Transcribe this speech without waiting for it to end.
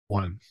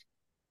One.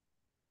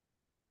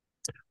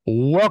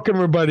 Welcome,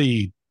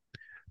 everybody,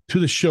 to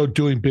the show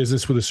Doing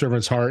Business with a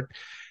Servant's Heart.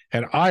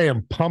 And I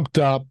am pumped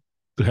up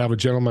to have a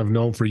gentleman I've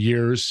known for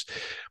years.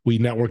 We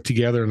network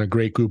together in a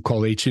great group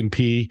called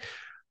H&P.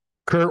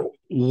 Kurt,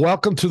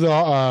 welcome to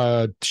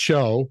the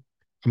show.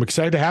 I'm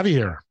excited to have you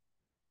here.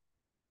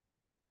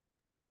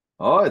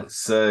 Oh,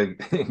 it's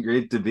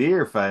great to be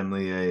here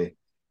finally. I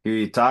hear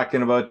you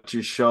talking about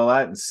your show a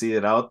lot and see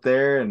it out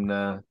there,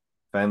 and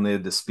finally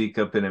had to speak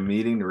up in a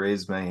meeting to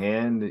raise my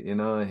hand.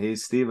 Hey,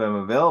 Steve, I'm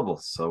available.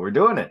 So we're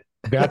doing it.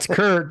 That's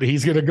Kurt.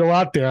 He's going to go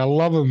out there. I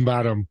love him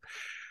about him.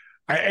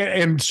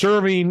 And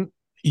serving,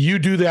 you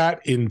do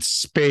that in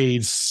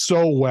spades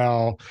so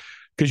well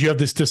because you have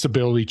this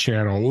disability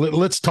channel.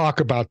 Let's talk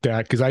about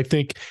that because I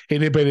think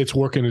anybody that's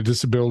working in a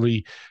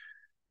disability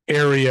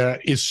area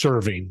is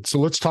serving. So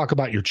let's talk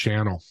about your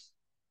channel.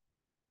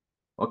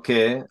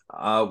 Okay.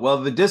 Well,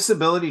 the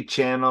disability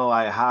channel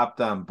I hopped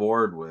on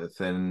board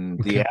with,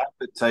 and the Okay.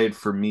 appetite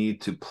for me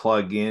to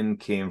plug in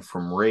came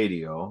from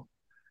radio.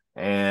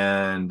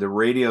 And the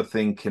radio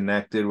thing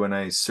connected when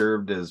I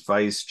served as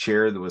vice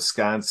chair of the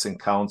Wisconsin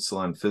Council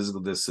on Physical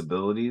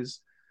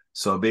Disabilities.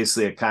 So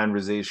basically, a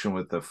conversation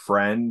with a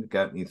friend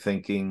got me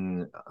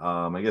thinking.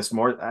 I guess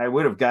more, I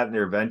would have gotten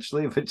there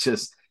eventually, but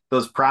just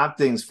those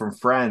promptings from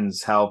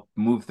friends help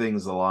move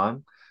things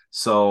along.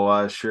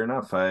 So sure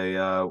enough,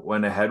 I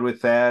went ahead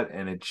with that,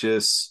 and it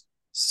just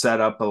set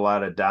up a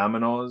lot of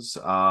dominoes. They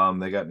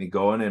got me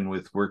going, and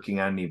with working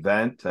on an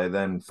event, I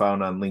then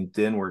found on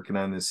LinkedIn working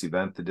on this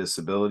event, the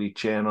Disability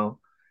Channel.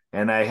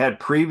 And I had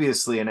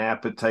previously an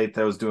appetite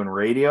that I was doing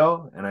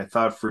radio, and I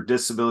thought for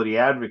disability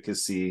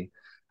advocacy,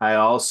 I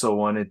also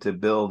wanted to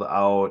build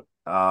out,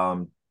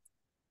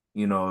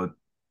 you know,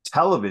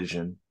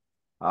 television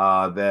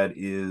that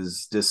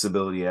is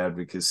disability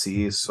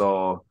advocacy.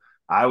 So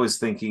I was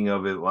thinking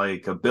of it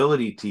like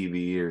Ability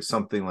TV or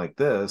something like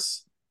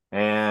this.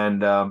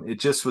 And it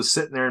just was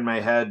sitting there in my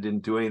head,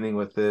 didn't do anything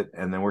with it.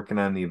 And then working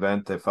on the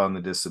event, I found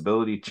the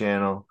Disability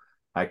Channel.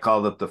 I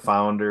called up the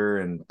founder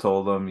and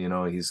told him,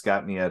 he's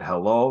got me at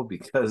hello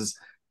because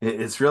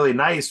it's really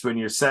nice when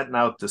you're setting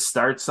out to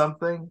start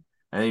something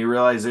and you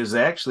realize there's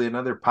actually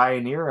another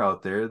pioneer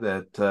out there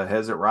that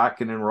has it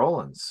rocking and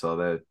rolling. So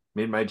that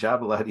made my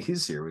job a lot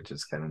easier, which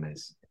is kind of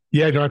nice.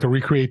 Yeah, you don't have to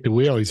recreate the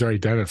wheel. He's already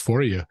done it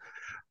for you.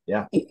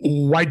 Yeah.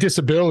 Why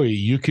disability?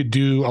 You could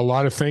do a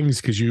lot of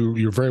things because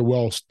you're a very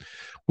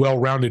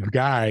well-rounded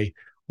guy.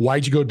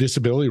 Why'd you go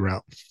disability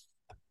route?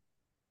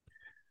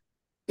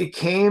 It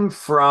came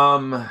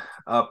from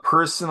a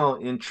personal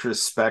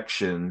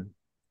introspection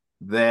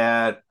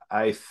that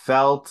I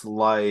felt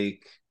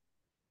like,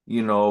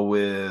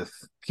 with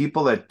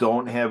people that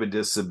don't have a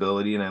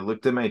disability, and I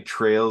looked at my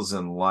trails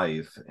in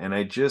life, and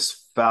I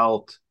just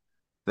felt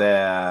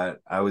that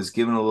I was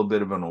given a little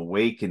bit of an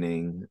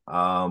awakening,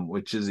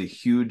 which is a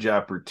huge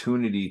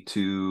opportunity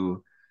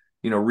to,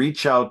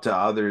 reach out to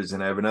others.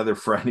 And I have another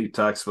friend who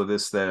talks about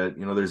this, that,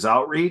 there's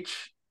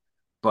outreach,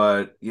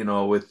 but,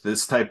 with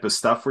this type of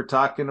stuff we're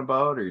talking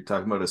about, or you're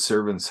talking about a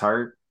servant's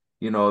heart,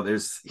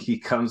 he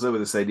comes up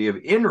with this idea of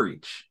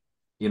inreach,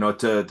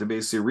 to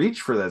basically reach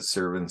for that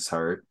servant's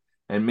heart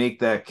and make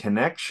that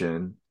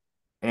connection.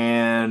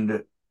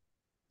 And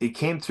it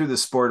came through the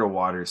sport of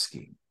water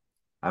skiing.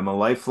 I'm a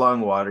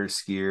lifelong water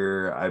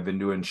skier. I've been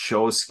doing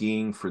show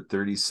skiing for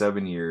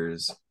 37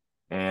 years.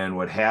 And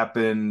what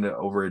happened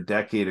over a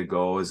decade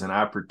ago is an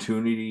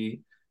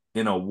opportunity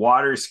in a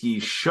water ski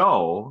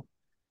show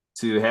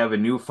to have a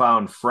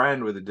newfound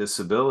friend with a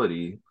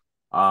disability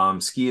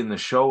ski in the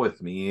show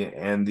with me.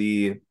 And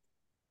the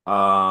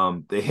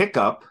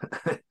hiccup,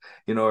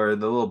 or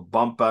the little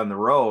bump on the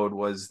road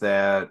was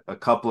that a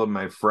couple of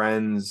my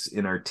friends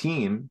in our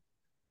team,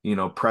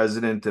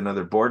 president and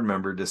other board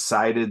member,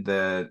 decided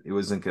that it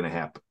wasn't going to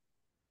happen.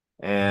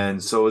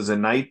 And so it was a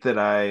night that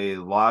I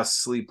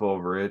lost sleep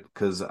over it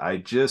because I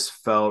just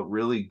felt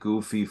really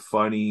goofy,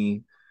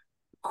 funny,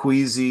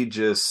 queasy,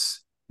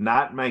 just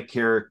not my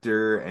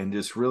character, and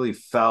just really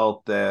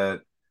felt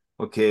that,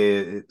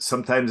 okay,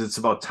 sometimes it's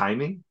about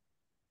timing.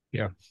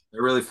 Yeah. I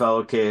really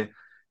felt, okay,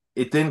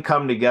 it didn't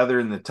come together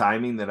in the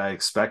timing that I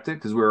expected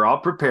because we were all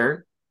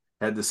prepared,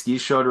 had the ski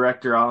show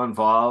director all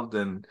involved,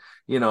 and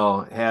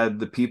had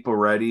the people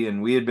ready.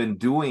 And we had been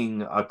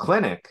doing a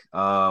clinic,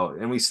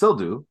 and we still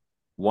do.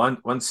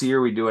 Once a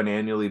year, we do an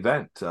annual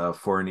event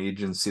for an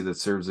agency that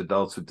serves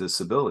adults with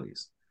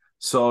disabilities.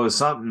 So it was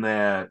something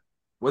that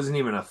wasn't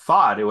even a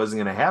thought. It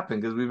wasn't going to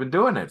happen because we've been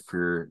doing it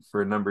for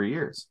a number of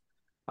years,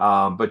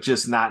 but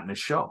just not in a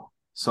show.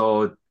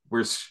 So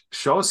we're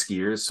show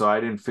skiers, so I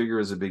didn't figure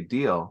it was a big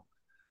deal.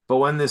 But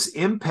when this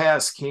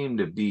impasse came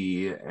to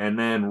be, and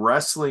then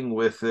wrestling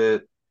with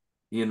it,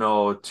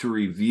 to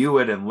review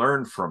it and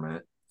learn from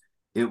it,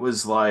 it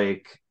was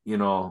like,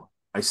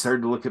 I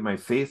started to look at my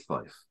faith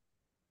life.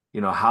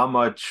 How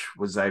much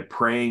was I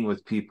praying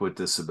with people with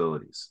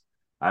disabilities?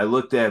 I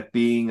looked at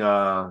being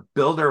a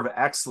builder of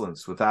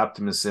excellence with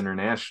Optimus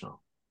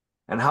International,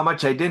 and how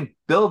much I didn't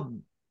build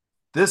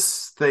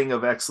this thing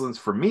of excellence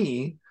for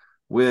me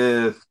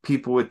with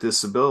people with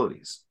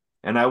disabilities.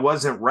 And I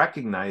wasn't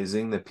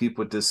recognizing that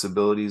people with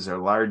disabilities are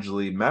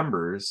largely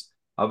members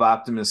of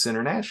Optimus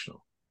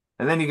International.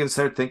 And then you can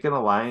start thinking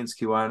Alliance,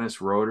 Kiwanis,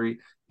 Rotary.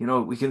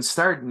 We can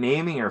start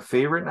naming our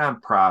favorite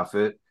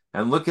nonprofit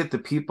and look at the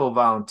people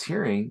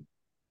volunteering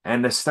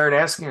and to start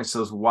asking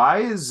ourselves, why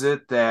is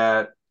it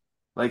that,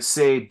 like,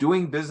 say,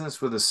 doing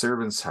business with a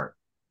servant's heart?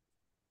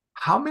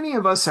 How many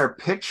of us are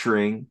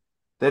picturing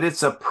that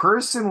it's a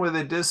person with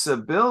a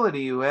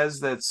disability who has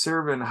that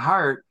servant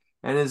heart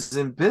and is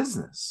in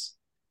business?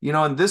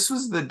 And this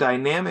was the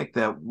dynamic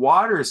that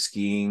water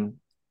skiing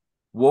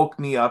woke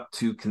me up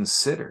to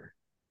consider.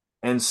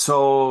 And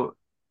so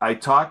I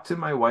talked to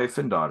my wife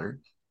and daughter,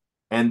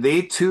 and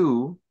they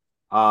too,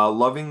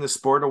 loving the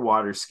sport of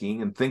water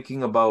skiing and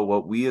thinking about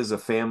what we as a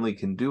family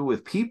can do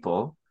with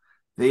people,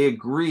 they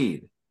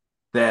agreed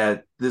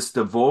that this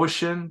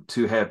devotion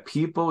to have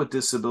people with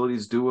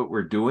disabilities do what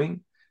we're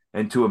doing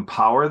and to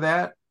empower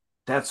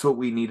that's what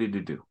we needed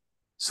to do.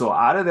 So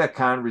out of that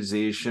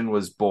conversation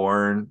was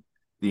born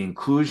the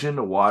Inclusion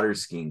to Water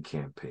Skiing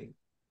campaign,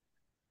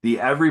 the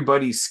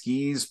Everybody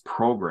Skis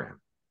program.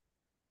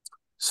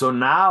 So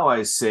now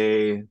I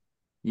say,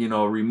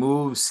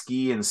 remove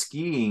ski and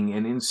skiing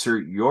and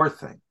insert your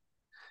thing.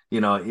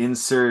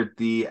 Insert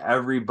the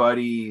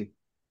Everybody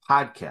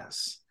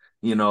podcast,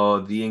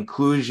 the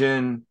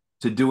Inclusion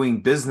to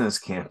Doing Business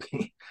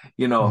campaign,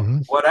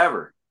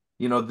 whatever.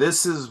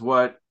 This is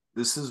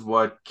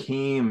what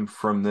came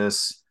from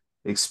this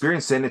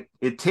experience. And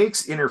it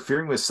takes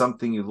interfering with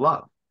something you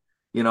love,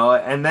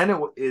 and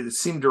then it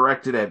seemed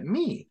directed at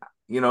me,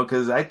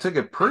 because I took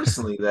it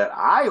personally that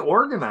I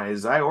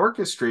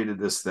orchestrated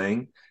this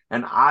thing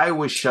and I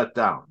was shut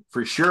down.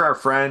 For sure, our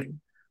friend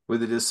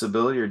with a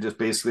disability, or just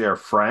basically our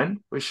friend,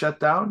 was shut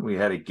down. We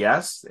had a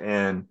guest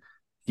and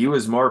he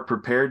was more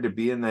prepared to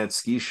be in that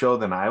ski show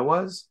than I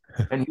was.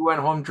 And he went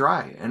home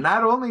dry. And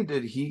not only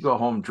did he go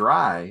home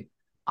dry,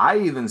 I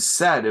even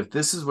said, if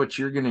this is what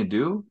you're going to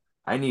do,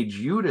 I need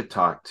you to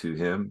talk to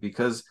him,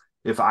 because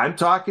if I'm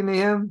talking to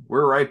him,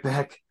 we're right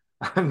back.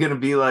 I'm going to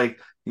be like,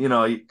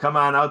 come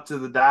on out to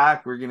the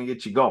dock. We're going to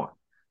get you going.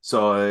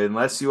 So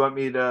unless you want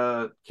me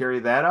to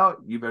carry that out,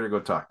 you better go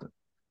talk to him.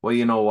 Well,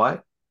 you know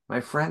what?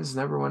 My friends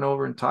never went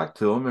over and talked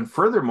to him. And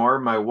furthermore,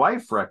 my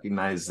wife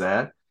recognized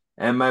that.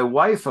 And my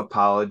wife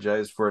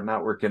apologized for it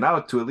not working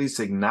out, to at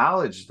least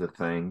acknowledge the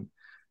thing,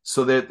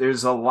 so that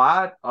there's a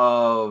lot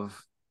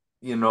of,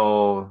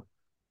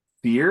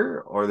 fear,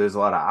 or there's a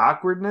lot of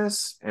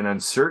awkwardness and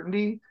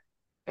uncertainty.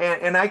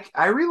 And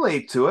I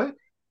relate to it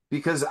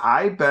because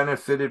I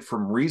benefited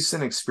from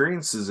recent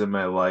experiences in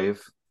my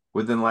life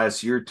within the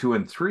last year, 2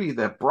 and 3,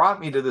 that brought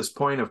me to this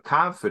point of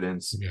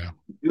confidence to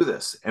do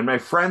this. And my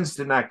friends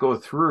did not go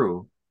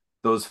through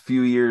those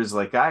few years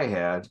like I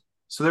had.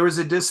 So there was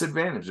a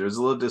disadvantage. There was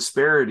a little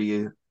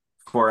disparity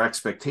for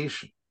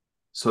expectation.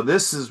 So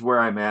this is where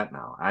I'm at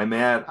now. I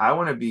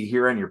want to be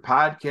here on your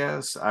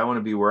podcast. I want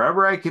to be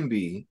wherever I can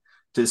be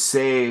to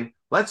say,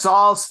 let's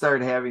all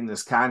start having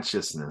this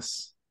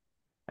consciousness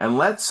and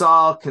let's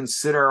all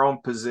consider our own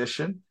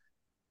position.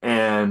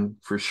 And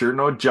for sure,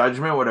 no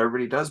judgment, what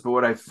everybody does. But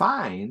what I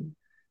find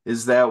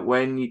is that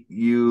when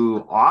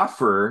you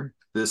offer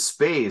this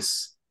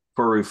space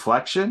for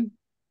reflection,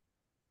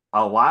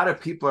 a lot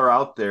of people are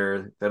out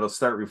there that'll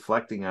start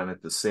reflecting on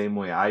it the same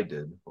way I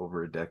did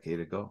over a decade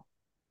ago.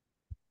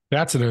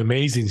 That's an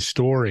amazing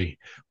story.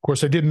 Of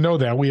course, I didn't know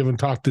that. We haven't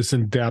talked this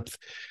in depth.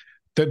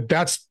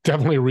 That's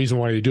definitely a reason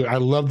why you do it. I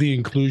love the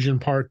inclusion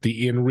part,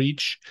 the in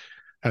reach.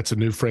 That's a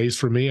new phrase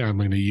for me. I'm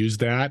going to use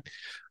that.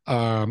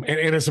 And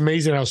it's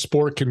amazing how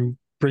sport can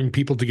bring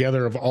people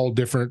together of all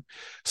different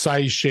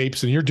size,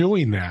 shapes, and you're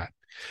doing that.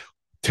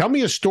 Tell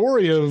me a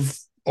story of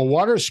a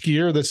water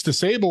skier that's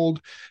disabled,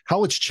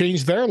 how it's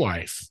changed their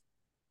life.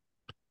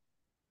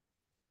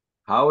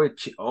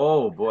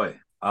 Oh boy.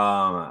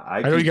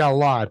 I know you got a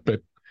lot, but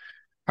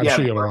I'm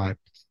sure you have a lot.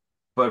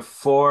 But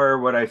for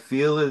what I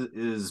feel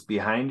is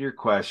behind your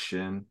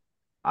question,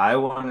 I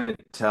want to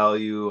tell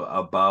you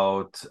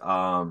about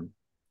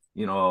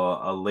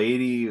a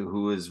lady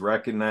who is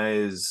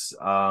recognized,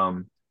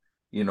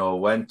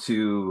 went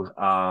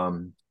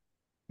to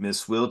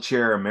Miss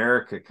Wheelchair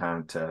America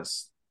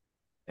contest.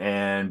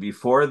 And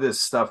before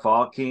this stuff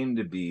all came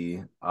to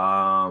be,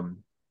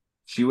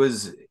 she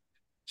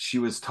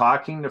was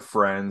talking to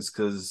friends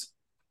because,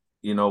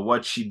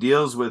 what she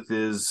deals with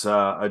is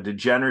a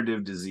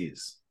degenerative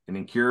disease, an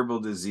incurable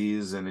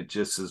disease, and it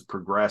just is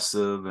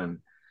progressive.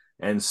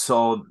 And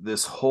so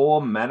this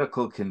whole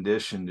medical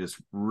condition just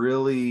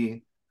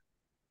really,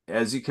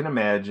 as you can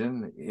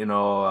imagine,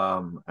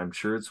 I'm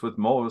sure it's with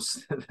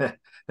most that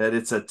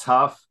it's a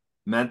tough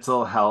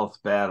mental health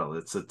battle.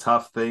 It's a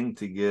tough thing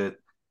to get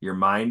your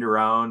mind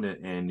around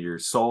and your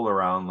soul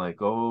around,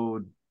 like,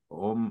 oh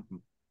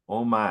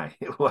my,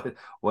 what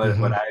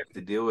I have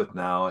to deal with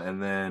now.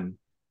 And then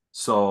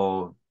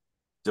so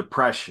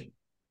depression,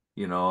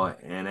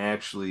 and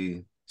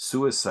actually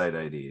suicide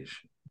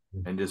ideation,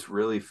 and just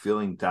really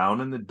feeling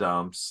down in the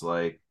dumps,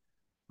 like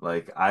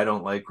I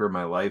don't like where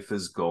my life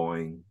is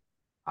going.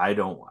 I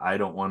don't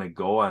want to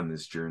go on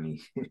this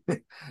journey,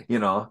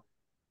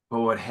 But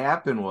what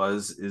happened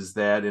is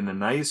that in a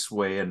nice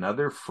way,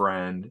 another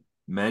friend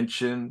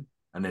mentioned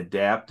an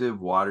adaptive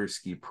water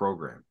ski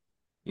program.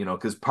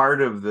 Because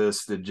part of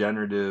this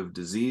degenerative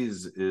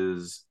disease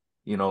is,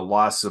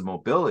 loss of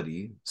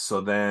mobility.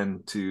 So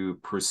then to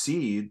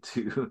proceed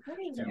to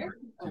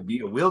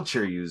be a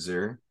wheelchair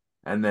user,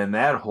 and then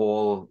that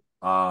whole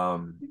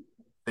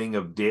thing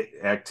of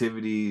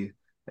activities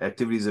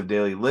of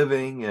daily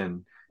living,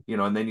 and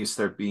then you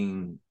start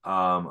being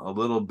a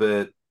little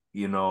bit,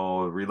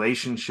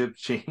 relationship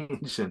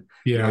change, and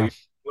Yeah.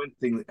 you're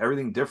doing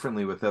everything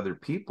differently with other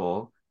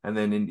people, and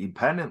then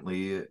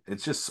independently,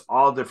 it's just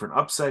all different,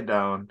 upside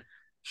down.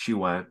 She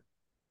went,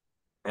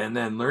 and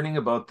then learning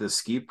about this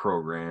ski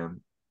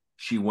program,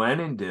 she went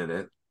and did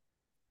it,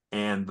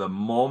 and the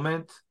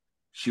moment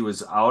she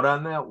was out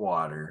on that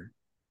water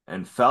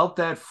and felt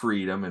that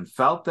freedom and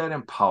felt that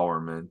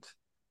empowerment,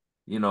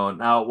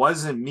 now it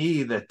wasn't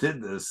me that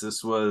did this.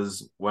 This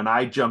was when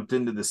I jumped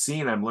into the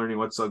scene. I'm learning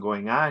what's all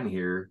going on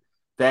here.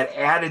 That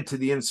added to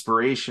the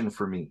inspiration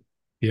for me.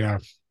 Yeah.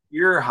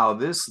 Hear how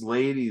this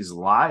lady's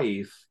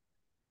life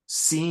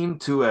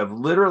seemed to have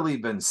literally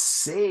been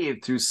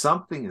saved through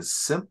something as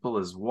simple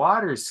as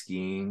water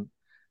skiing.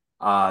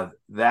 That's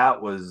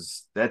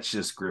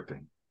just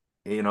gripping,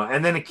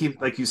 and then it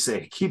keeps, like you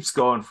say, it keeps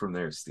going from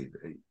there, Steve.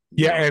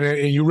 Yeah,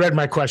 and you read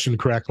my question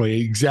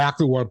correctly.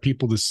 Exactly what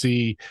people to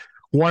see.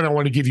 One, I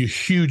want to give you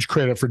huge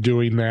credit for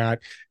doing that.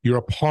 You're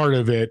a part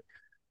of it,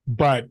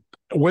 but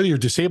whether you're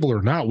disabled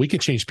or not, we can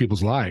change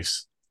people's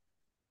lives,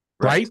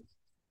 Right. right?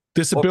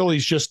 Disability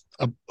is just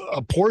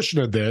a portion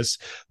of this,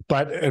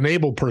 but an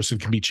able person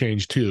can be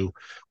changed too,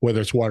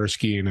 whether it's water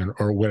skiing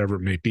or whatever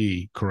it may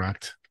be.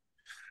 Correct?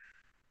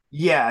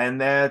 Yeah, and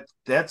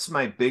that's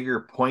my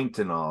bigger point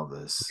in all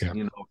this. Yeah.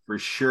 For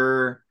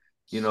sure,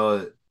 you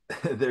know,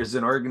 there's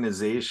an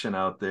organization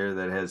out there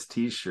that has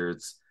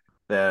t-shirts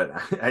that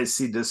I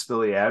see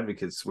disability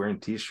advocates wearing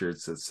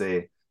t-shirts that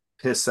say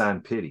piss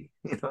on pity.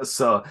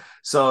 So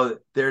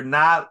they're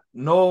not,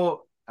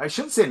 no, I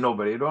shouldn't say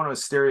nobody. I don't want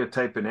to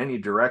stereotype in any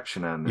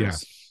direction on Yeah.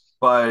 this,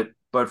 but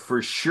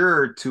for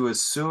sure, to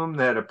assume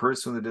that a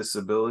person with a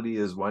disability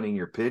is wanting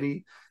your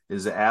pity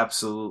is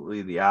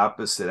absolutely the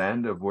opposite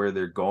end of where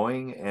they're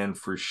going. And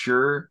for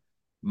sure,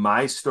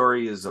 my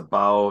story is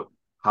about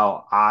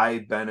how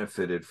I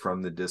benefited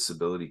from the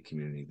disability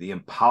community, the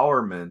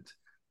empowerment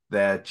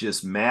that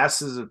just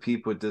masses of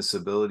people with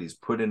disabilities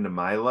put into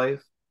my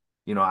life.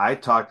 I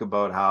talk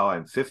about how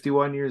I'm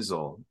 51 years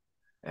old,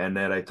 and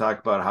that I talk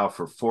about how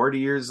for 40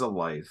 years of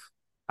life,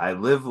 I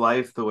live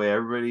life the way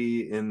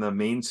everybody in the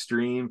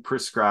mainstream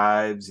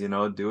prescribes, do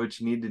what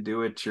you need to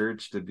do at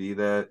church to be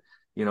that,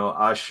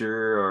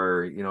 usher,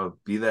 or,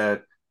 be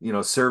that,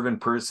 serving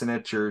person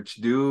at church,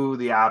 do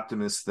the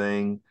optimist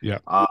thing, Yeah.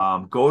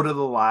 go to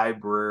the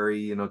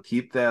library,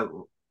 keep that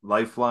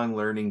lifelong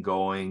learning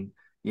going,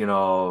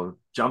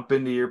 jump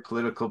into your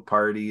political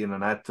party,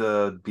 not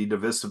to be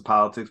divisive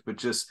politics, but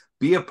just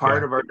be a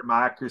part Yeah. of our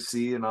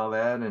democracy and all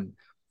that. And,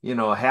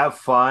 have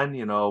fun,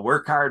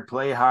 work hard,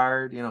 play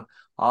hard,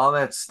 all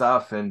that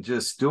stuff. And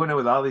just doing it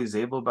with all these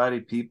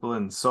able-bodied people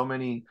and so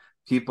many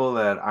people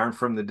that aren't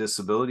from the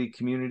disability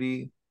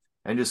community,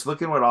 and just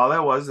looking what all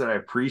that was that I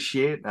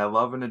appreciate and I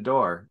love and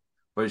adore.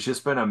 But it's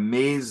just been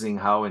amazing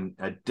how in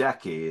a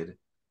decade,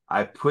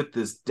 I put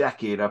this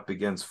decade up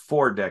against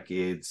 4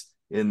 decades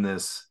in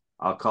this,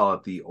 I'll call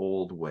it the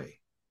old way.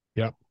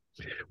 Yeah.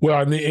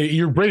 Well, and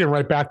you're bringing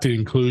right back to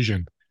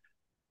inclusion.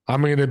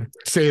 I'm going to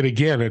say it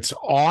again. It's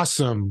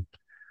awesome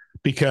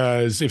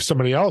because if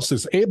somebody else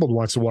is able to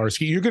wants to water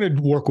ski, you're going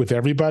to work with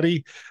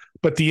everybody,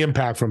 but the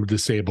impact from a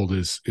disabled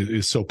is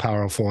so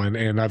powerful.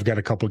 And I've got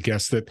a couple of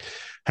guests that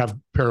have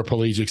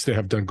paraplegics that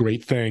have done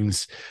great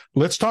things.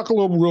 Let's talk a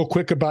little real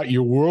quick about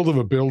your World of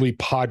Ability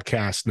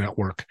podcast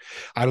network.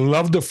 I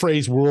love the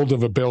phrase World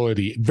of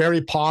Ability,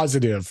 very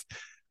positive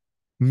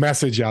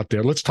message out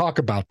there. Let's talk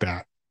about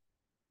that.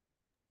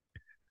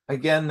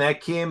 Again,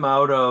 that came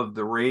out of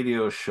the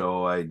radio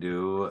show I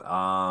do.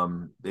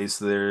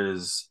 Basically,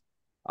 there's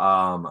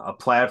a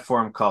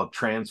platform called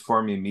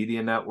Transform You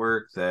Media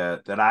Network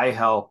that I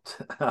helped.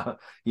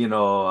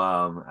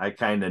 I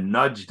kind of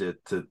nudged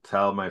it to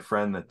tell my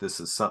friend that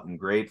this is something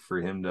great for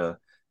him to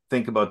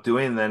think about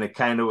doing. And then it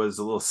kind of was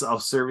a little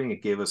self-serving.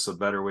 It gave us a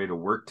better way to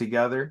work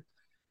together.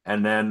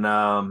 And then,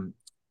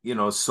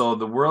 so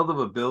the World of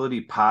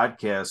Ability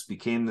podcast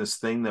became this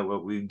thing that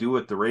what we do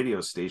at the radio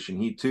station,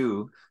 he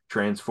too,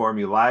 Transform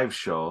You Live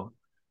show.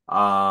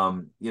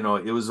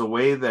 It was a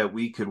way that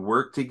we could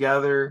work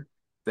together,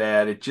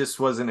 that it just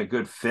wasn't a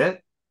good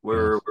fit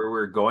where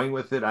we're going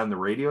with it on the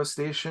radio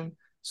station.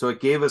 So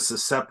it gave us a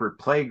separate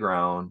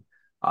playground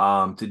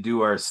to do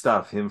our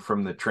stuff. Him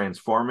from the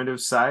transformative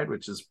side,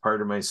 which is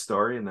part of my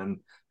story. And then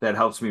that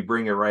helps me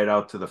bring it right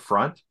out to the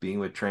front, being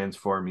with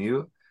Transform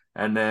You.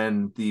 And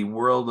then the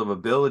World of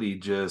Ability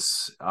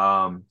just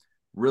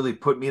really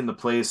put me in the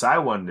place I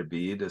wanted to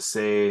be, to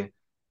say,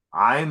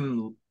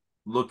 I'm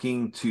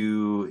looking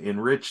to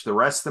enrich the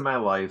rest of my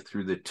life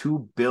through the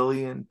 2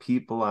 billion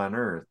people on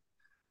earth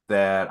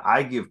that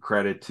I give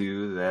credit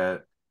to,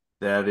 that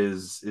that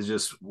is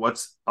just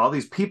what's all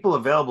these people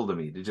available to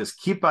me to just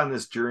keep on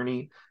this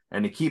journey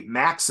and to keep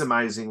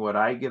maximizing what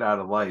I get out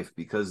of life,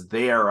 because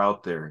they are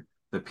out there,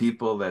 the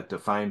people that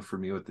define for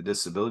me what the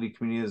disability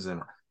community is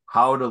and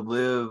how to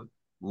live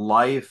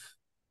life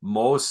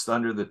most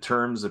under the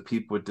terms of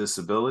people with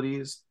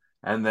disabilities.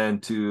 And then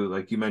to,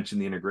 like you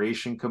mentioned, the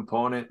integration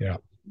component, Yeah.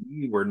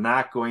 we were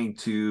not going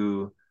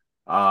to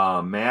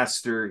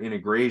master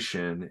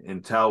integration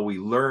until we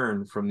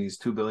learn from these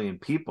 2 billion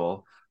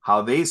people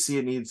how they see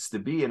it needs to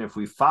be. And if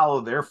we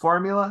follow their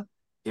formula,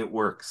 it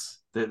works.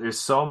 There's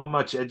so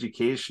much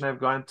education I've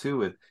gone to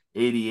with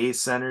ADA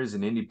centers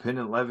and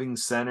independent living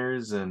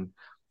centers and,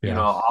 you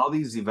know, Yeah. all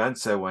these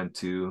events I went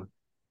to.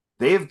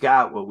 They've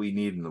got what we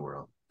need in the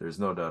world. There's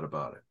no doubt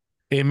about it.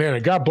 Amen.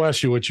 And God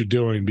bless you what you're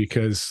doing,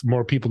 because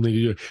more people need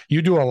to do it.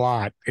 You do a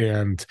lot.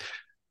 And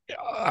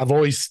I've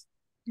always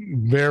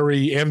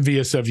very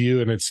envious of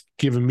you, and it's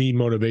given me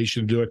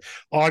motivation to do it.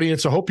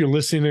 Audience, I hope you're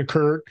listening to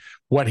Kurt,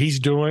 what he's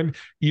doing.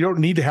 You don't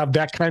need to have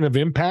that kind of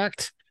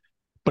impact,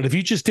 but if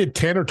you just did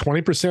 10 or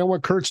 20% of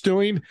what Kurt's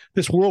doing,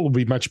 this world will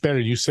be much better.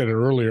 You said it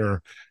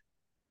earlier,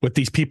 what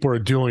these people are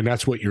doing,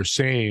 that's what you're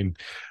saying.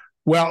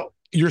 Well,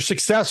 you're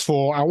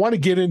successful. I want to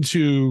get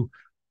into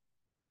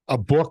a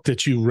book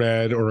that you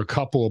read, or a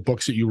couple of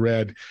books that you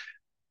read,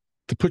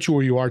 to put you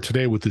where you are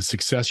today with the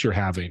success you're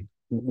having.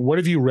 What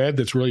have you read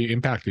that's really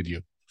impacted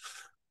you?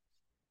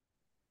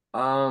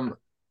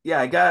 Yeah,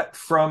 I got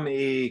from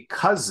a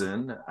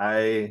cousin.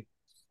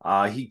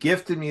 He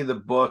gifted me the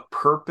book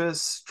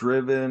Purpose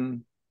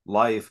Driven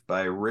Life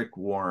by Rick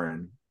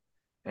Warren.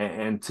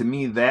 And to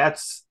me,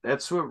 that's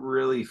what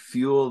really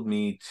fueled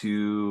me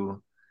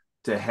to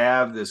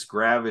have this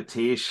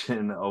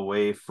gravitation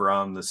away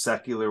from the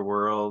secular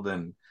world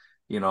and,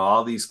 you know,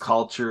 all these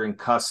culture and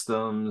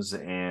customs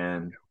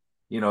and,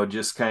 you know,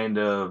 just kind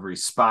of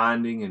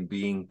responding and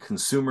being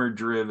consumer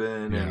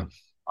driven Yeah. and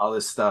all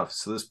this stuff.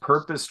 So this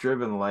purpose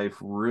driven life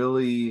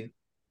really, you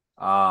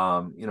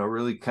know,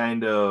 really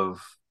kind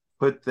of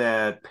put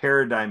that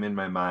paradigm in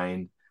my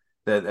mind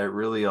that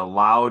really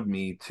allowed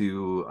me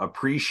to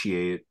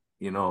appreciate,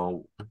 you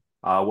know,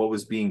 what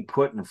was being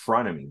put in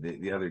front of me,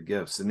 the other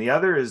gifts. And the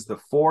other is the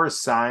 4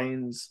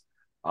 signs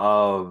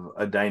of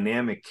a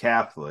dynamic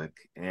Catholic.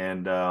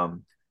 And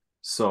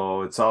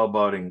so it's all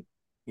about,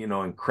 you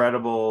know,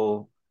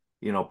 incredible,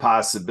 you know,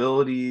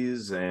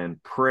 possibilities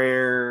and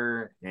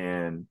prayer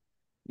and,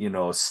 you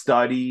know,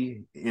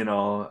 study, Yep. you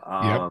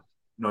know,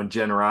 and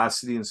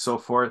generosity and so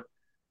forth,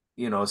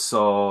 you know,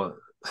 so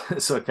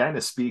so it kind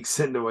of speaks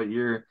into what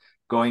you're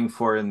going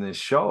for in this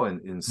show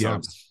in Yeah.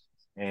 some,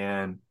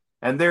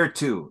 and there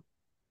too,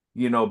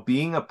 you know,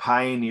 being a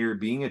pioneer,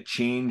 being a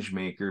change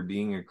maker,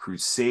 being a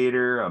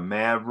crusader, a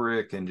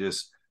maverick, and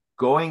just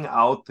going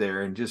out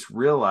there and just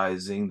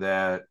realizing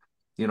that,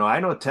 you know, I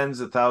know tens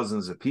of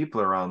thousands of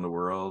people around the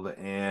world,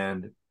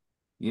 and,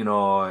 you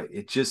know,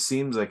 it just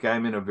seems like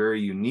I'm in a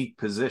very unique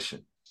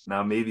position.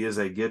 Now, maybe as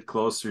I get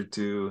closer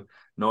to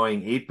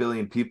knowing 8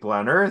 billion people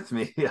on Earth,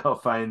 maybe I'll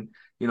find,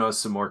 you know,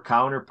 some more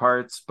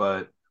counterparts,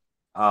 but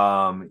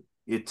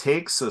it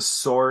takes a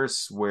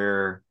source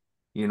where,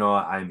 you know,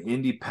 I'm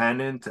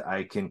independent.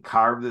 I can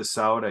carve this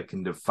out. I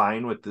can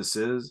define what this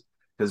is,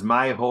 because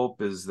my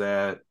hope is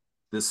that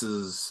this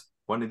is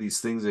one of these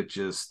things that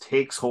just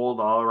takes hold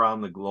all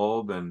around the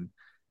globe, and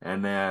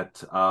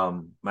that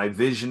my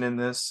vision in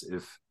this,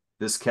 if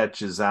this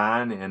catches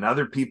on and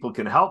other people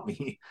can help me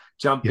Yeah.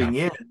 jumping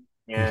in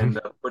Mm-hmm. and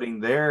putting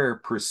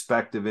their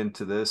perspective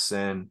into this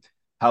and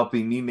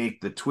helping me make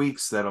the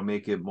tweaks that'll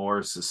make it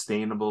more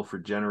sustainable for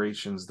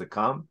generations to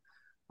come.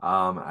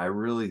 I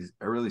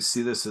really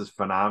see this as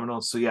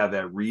phenomenal. So yeah,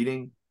 that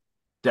reading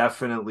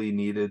definitely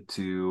needed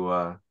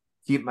to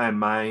keep my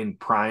mind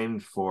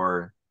primed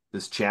for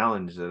this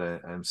challenge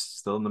that I'm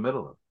still in the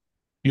middle of.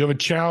 You have a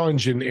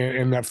challenge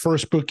in that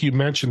first book you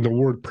mentioned, the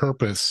word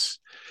purpose.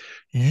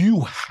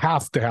 You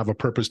have to have a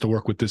purpose to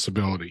work with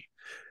disability.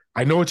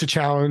 I know it's a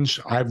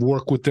challenge. I've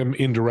worked with them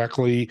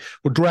indirectly,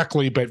 well,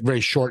 directly, but very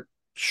short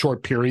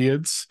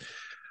periods.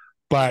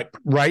 But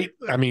right,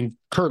 I mean,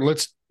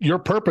 Kurt, your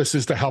purpose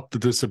is to help the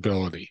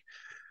disability.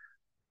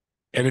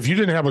 And if you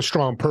didn't have a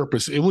strong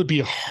purpose, it would be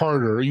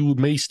harder. You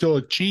may still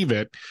achieve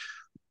it,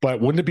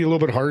 but wouldn't it be a little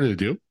bit harder to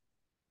do?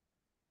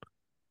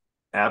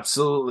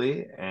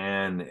 Absolutely.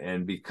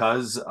 And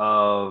because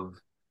of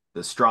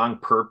the strong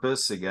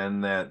purpose,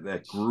 again,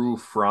 that grew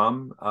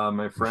from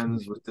my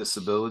friends with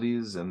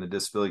disabilities and the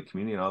disability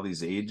community and all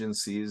these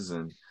agencies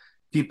and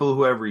people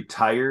who have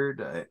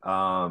retired,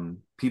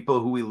 people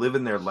who we live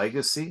in their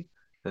legacy,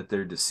 that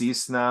they're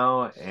deceased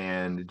now,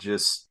 and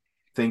just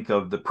think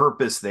of the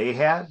purpose they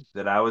had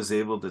that I was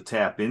able to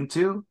tap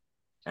into.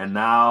 And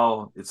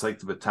now it's like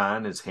the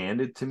baton is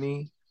handed to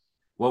me.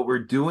 What we're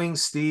doing,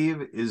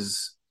 Steve,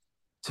 is,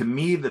 to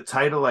me, the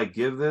title I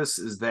give this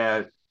is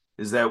that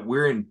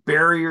we're in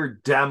barrier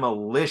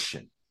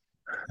demolition.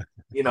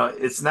 You know,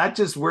 it's not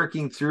just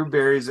working through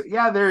barriers.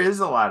 Yeah, there is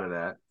a lot of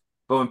that.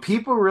 But when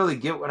people really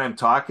get what I'm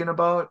talking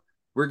about,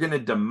 we're going to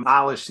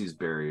demolish these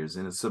barriers.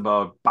 And it's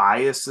about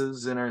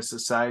biases in our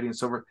society and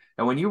so forth.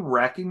 And when you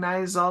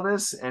recognize all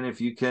this, and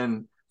if you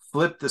can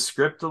flip the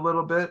script a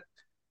little bit,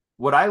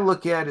 what I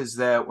look at is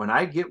that when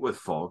I get with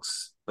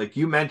folks, like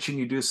you mentioned,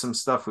 you do some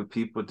stuff with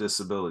people with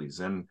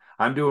disabilities, and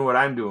I'm doing what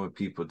I'm doing with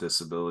people with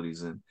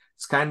disabilities. And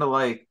it's kind of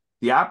like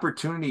the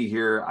opportunity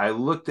here. I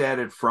looked at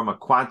it from a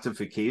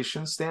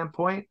quantification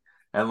standpoint,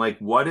 and like,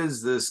 what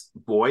is this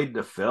void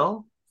to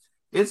fill?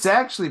 It's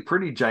actually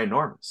pretty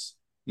ginormous,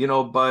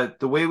 but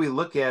the way we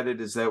look at it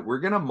is that we're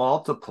going to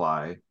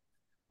multiply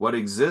what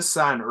exists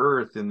on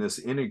Earth in this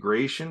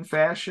integration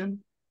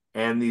fashion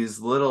and these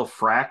little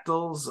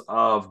fractals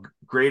of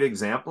great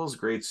examples,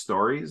 great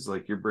stories,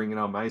 like you're bringing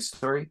out my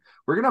story.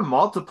 We're going to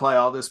multiply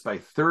all this by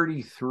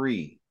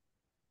 33.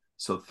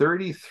 So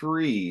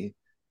 33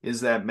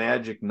 is that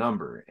magic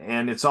number.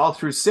 And it's all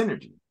through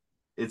synergy.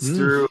 It's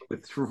through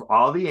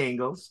all the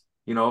angles,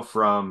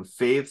 from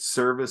faith,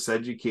 service,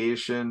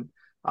 education,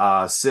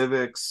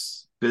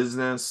 civics,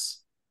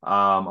 business,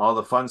 all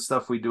the fun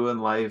stuff we do in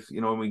life.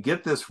 When we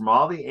get this from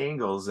all the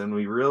angles and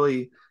we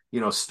really,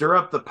 stir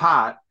up the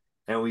pot,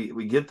 and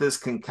we get this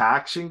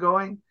concoction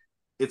going,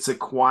 it's a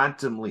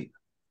quantum leap.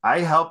 I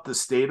helped the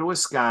state of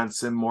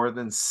Wisconsin more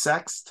than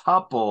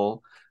sextuple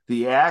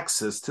the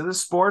access to the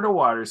sport of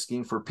water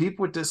skiing for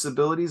people with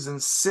disabilities in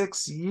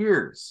 6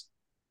 years.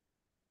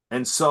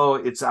 And so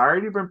it's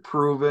already been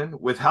proven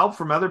with help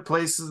from other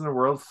places in the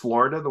world,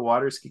 Florida, the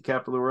water ski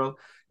capital of the world.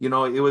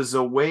 It was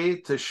a way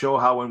to show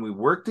how when we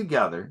work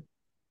together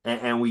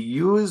and we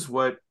use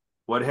what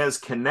has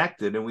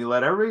connected, and we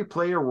let everybody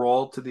play a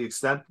role to the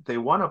extent that they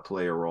want to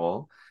play a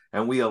role,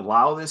 and we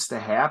allow this to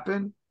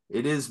happen,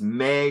 it is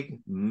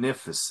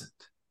magnificent.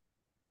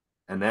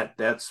 And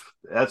that's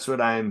what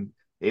I'm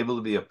able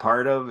to be a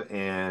part of.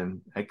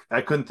 And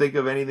I couldn't think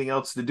of anything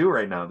else to do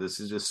right now. This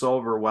is just so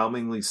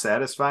overwhelmingly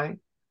satisfying.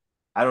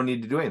 I don't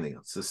need to do anything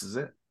else. This is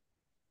it.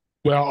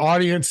 Well,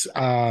 audience,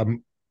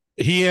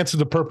 he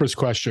answered the purpose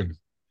question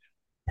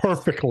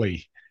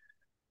perfectly.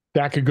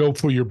 That could go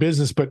for your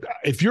business, but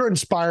if you're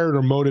inspired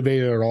or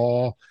motivated at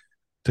all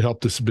to help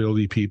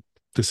disability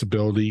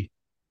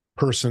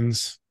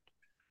persons,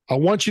 I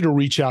want you to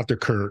reach out to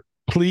Kurt.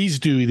 Please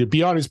do, either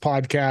be on his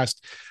podcast,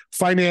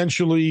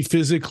 financially,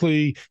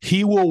 physically.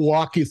 He will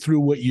walk you through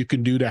what you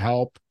can do to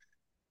help.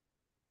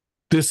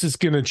 This is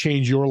going to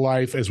change your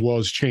life as well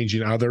as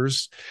changing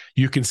others.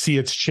 You can see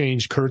it's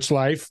changed Kurt's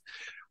life.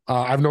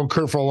 I've known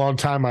Kurt for a long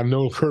time. I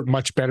know Kurt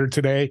much better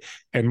today,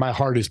 and my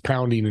heart is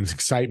pounding in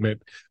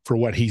excitement for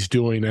what he's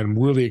doing. And I'm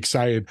really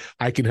excited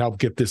I can help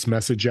get this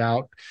message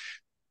out.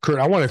 Kurt,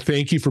 I want to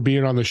thank you for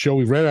being on the show.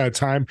 We've run out of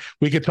time.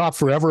 We could talk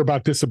forever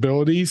about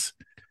disabilities.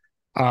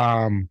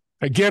 Again,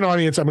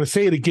 audience, I'm going to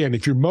say it again.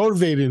 If you're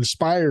motivated,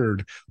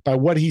 inspired by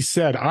what he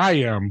said, I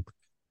am,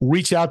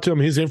 reach out to him.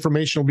 His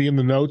information will be in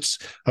the notes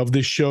of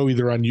this show,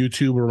 either on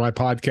YouTube or my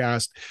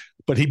podcast.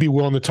 But he'd be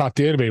willing to talk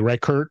to anybody, right,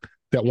 Kurt,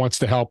 that wants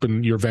to help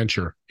in your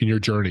venture, in your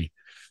journey.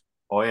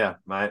 Oh yeah.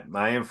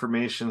 My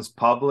information's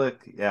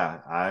public. Yeah.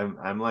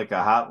 I'm like a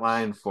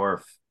hotline for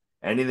if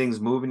anything's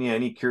moving you,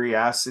 any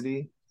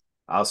curiosity,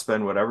 I'll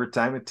spend whatever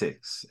time it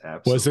takes.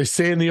 Absolutely. Well, as they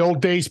say in the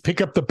old days,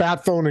 pick up the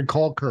bat phone and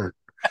call Kurt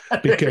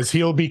because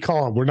he'll be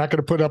calm. We're not going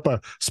to put up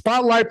a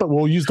spotlight, but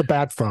we'll use the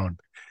bat phone.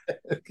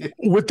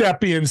 With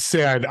that being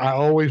said, I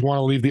always want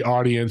to leave the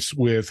audience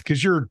with,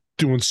 because you're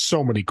doing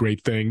so many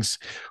great things,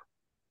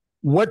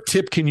 what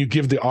tip can you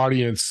give the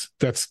audience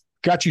that's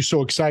got you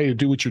so excited to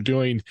do what you're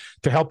doing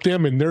to help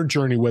them in their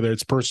journey, whether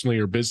it's personally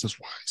or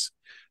business-wise,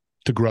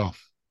 to grow?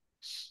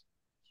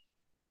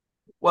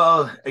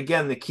 Well,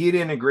 again, the key to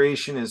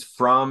integration is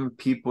from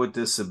people with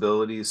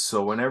disabilities.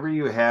 So whenever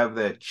you have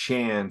that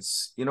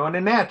chance, in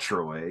a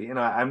natural way,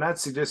 I'm not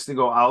suggesting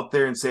to go out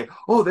there and say,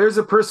 oh, there's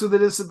a person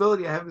with a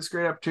disability, I have this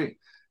great opportunity.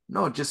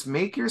 No, just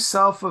make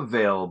yourself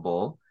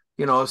available.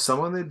 If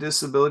someone with a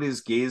disability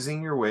is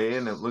gazing your way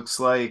and it looks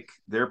like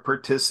they're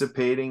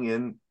participating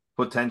in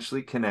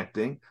potentially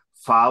connecting,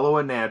 follow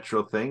a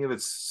natural thing. If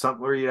it's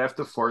something where you have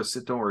to force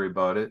it, don't worry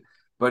about it.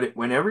 But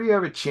whenever you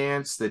have a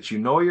chance that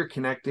you're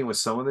connecting with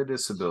someone with a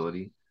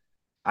disability,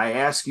 I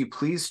ask you,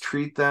 please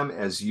treat them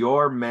as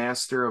your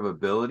master of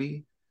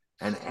ability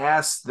and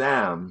ask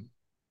them,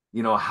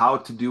 how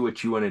to do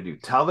what you want to do.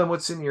 Tell them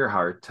what's in your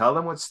heart. Tell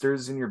them what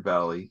stirs in your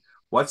belly,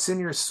 what's in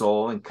your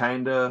soul, and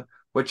kind of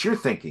what you're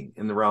thinking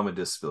in the realm of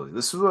disability.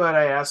 This is what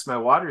I asked my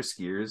water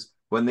skiers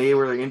when they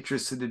were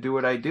interested to do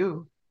what I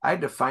do. I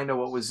had to find out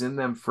what was in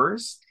them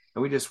first,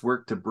 and we just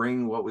worked to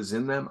bring what was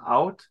in them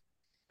out.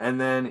 And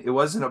then it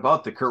wasn't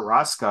about the Kurt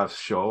Roskopf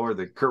show or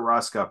the Kurt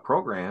Roskopf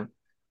program.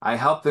 I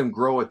helped them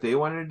grow what they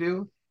wanted to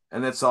do,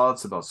 and that's all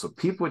it's about. So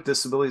people with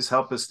disabilities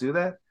help us do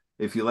that.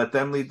 If you let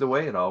them lead the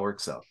way, it all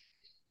works out.